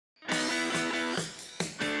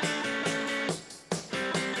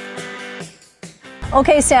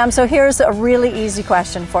Okay, Sam, so here's a really easy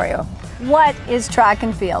question for you. What is track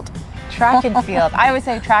and field? Track and field. I would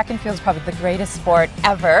say track and field is probably the greatest sport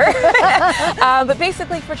ever. But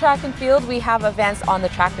basically for track and field, we have events on the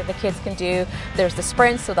track that the kids can do. There's the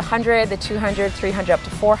sprints, so the 100, the 200, 300 up to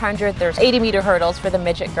 400. There's 80-meter hurdles for the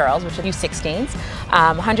midget girls, which are U16s.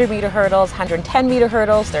 100-meter hurdles, 110-meter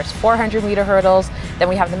hurdles. There's 400-meter hurdles. Then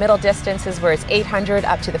we have the middle distances where it's 800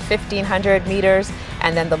 up to the 1,500 meters.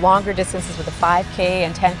 And then the longer distances with the 5K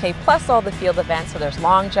and 10K plus all the field events. So there's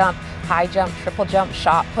long jump, high jump, triple jump,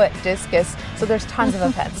 shot put, discus. So there's tons of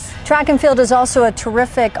events. Track and field is also a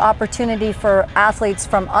terrific opportunity for athletes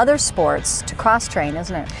from other sports to cross-train,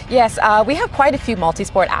 isn't it? Yes, we have quite a few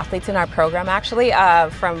multi-sport athletes in our program actually,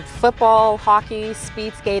 from football, hockey,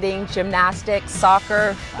 speed skating, gymnastics,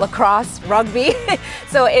 soccer, lacrosse, rugby.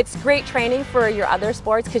 So it's great training for your other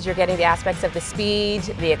sports because you're getting the aspects of the speed,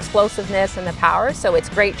 the explosiveness, and the power. So it's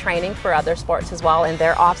great training for other sports as well in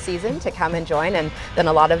their off-season to come and join, and then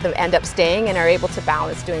a lot of them end up staying and are able to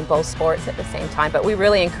balance doing both sports at the same time. But we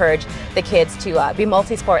really encourage the kids to be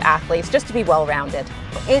multi-sport athletes, just to be well-rounded.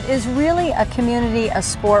 It is really a community, a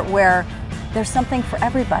sport where there's something for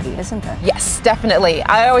everybody, isn't there? Yes, definitely.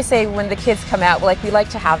 I always say when the kids come out, we like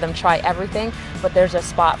to have them try everything, but there's a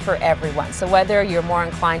spot for everyone. So whether you're more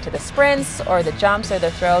inclined to the sprints or the jumps or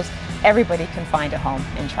the throws, everybody can find a home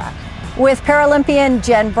in track. With Paralympian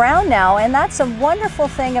Jen Brown now, and that's a wonderful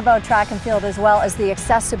thing about track and field as well as the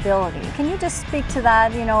accessibility. Can you just speak to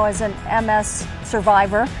that, you know, as an MS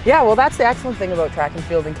survivor? Yeah, well, that's the excellent thing about track and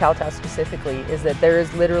field in Caltaf specifically, is that there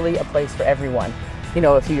is literally a place for everyone. You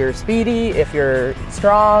know, if you're speedy, if you're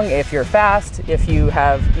strong, if you're fast, if you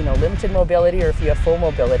have, you know, limited mobility, or if you have full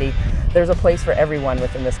mobility, there's a place for everyone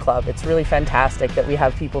within this club. It's really fantastic that we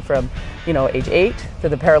have people from, you know, age 8 to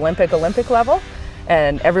the Olympic level,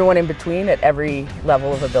 and everyone in between at every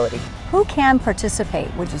level of ability. Who can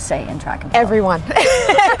participate, would you say, in track and field? Everyone.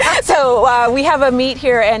 So we have a meet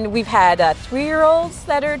here, and we've had 3-year-olds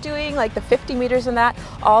that are doing like the 50 meters and that,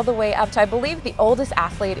 all the way up to, I believe the oldest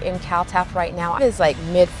athlete in Caltaf right now is like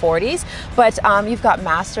mid-40s, but you've got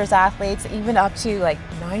masters athletes even up to like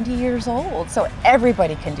 90 years old. So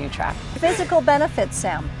everybody can do track. Physical benefits,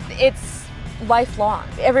 Sam? It's lifelong.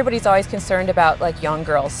 Everybody's always concerned about like young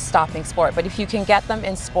girls stopping sport, but if you can get them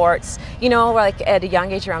in sports, you know, like at a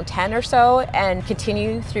young age, around 10 or so, and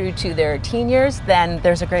continue through to their teen years, then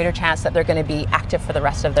there's a greater chance that they're going to be active for the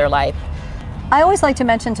rest of their life. I always like to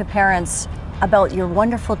mention to parents about your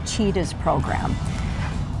wonderful Cheetahs program.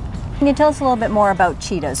 Can you tell us a little bit more about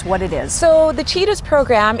Cheetahs, what it is? So the Cheetahs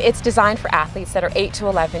program, it's designed for athletes that are 8 to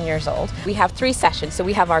 11 years old. We have 3 sessions. So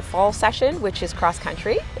we have our fall session, which is cross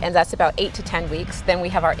country, and that's about 8 to 10 weeks. Then we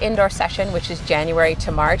have our indoor session, which is January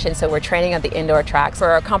to March, and so we're training on the indoor tracks. For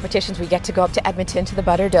our competitions, we get to go up to Edmonton to the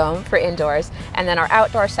Butter Dome for indoors. And then our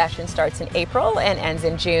outdoor session starts in April and ends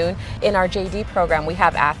in June. In our JD program, we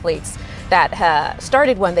have athletes that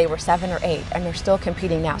started when they were 7 or 8, and they're still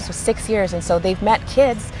competing now, so 6 years, and so they've met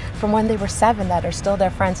kids from when they were 7 that are still their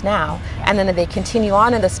friends now, and then they continue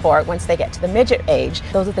on in the sport. Once they get to the midget age,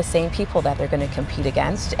 those are the same people that they're going to compete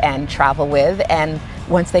against and travel with, and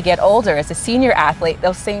once they get older as a senior athlete,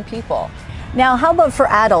 those same people. Now, how about for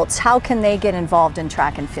adults? How can they get involved in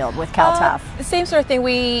track and field with Caltaf? The same sort of thing.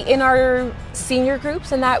 In our senior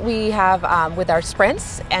groups and that, we have with our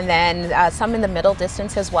sprints, and then some in the middle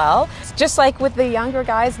distance as well. Just like with the younger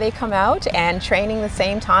guys, they come out and training the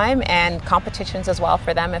same time, and competitions as well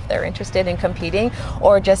for them if they're interested in competing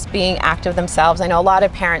or just being active themselves. I know a lot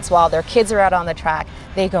of parents, while their kids are out on the track,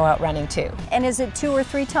 they go out running too. And is it 2 or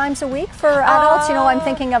 3 times a week for adults? You know, I'm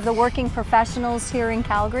thinking of the working professionals here in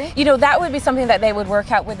Calgary. You know, that would be something that they would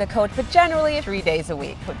work out with the coach, but generally 3 days a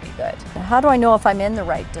week would be good. How do I know if I'm in the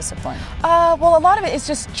right discipline? Well, a lot of it is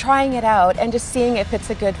just trying it out and just seeing if it's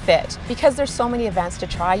a good fit. Because there's so many events to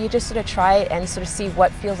try, you just sort of try it and sort of see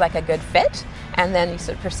what feels like a good fit, and then you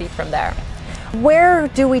sort of proceed from there. Where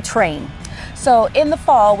do we train? So in the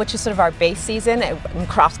fall, which is sort of our base season in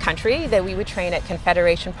cross country, that we would train at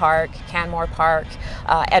Confederation Park, Canmore Park,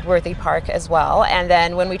 Edworthy Park as well. And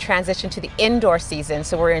then when we transition to the indoor season,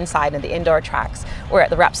 so we're inside in the indoor tracks, we're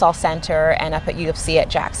at the Repsol Center and up at U of C at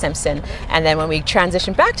Jack Simpson. And then when we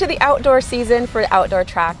transition back to the outdoor season for the outdoor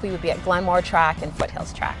track, we would be at Glenmore Track and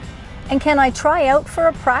Foothills Track. And can I try out for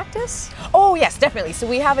a practice? Oh yes, definitely. So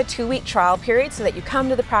we have a 2-week trial period so that you come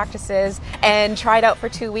to the practices and try it out for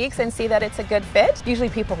 2 weeks and see that it's a good fit. Usually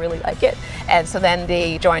people really like it, and so then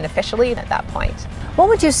they join officially at that point. What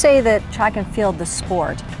would you say that track and field, the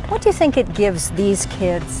sport, what do you think it gives these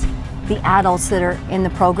kids, the adults that are in the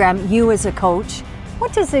program, you as a coach?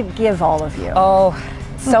 What does it give all of you? Oh,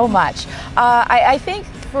 so much. I think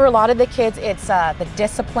For a lot of the kids, it's the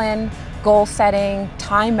discipline, goal setting,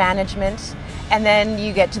 time management, and then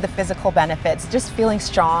you get to the physical benefits, just feeling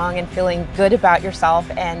strong and feeling good about yourself,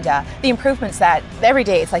 and the improvements that every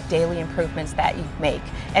day, it's like daily improvements that you make,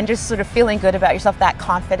 and just sort of feeling good about yourself, that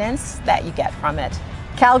confidence that you get from it.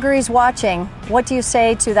 Calgary's watching. What do you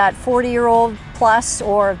say to that 40-year-old plus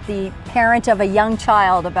or the parent of a young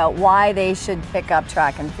child about why they should pick up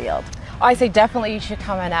track and field? I say definitely you should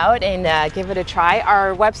come on out and give it a try.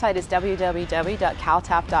 Our website is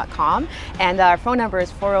www.caltaf.com, and our phone number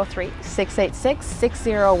is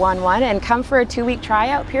 403-686-6011, and come for a 2-week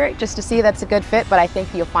tryout period just to see that's a good fit, but I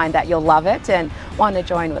think you'll find that you'll love it and want to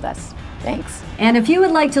join with us. Thanks. And if you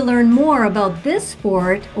would like to learn more about this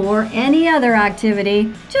sport or any other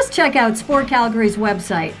activity, just check out Sport Calgary's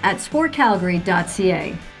website at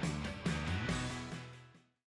sportcalgary.ca.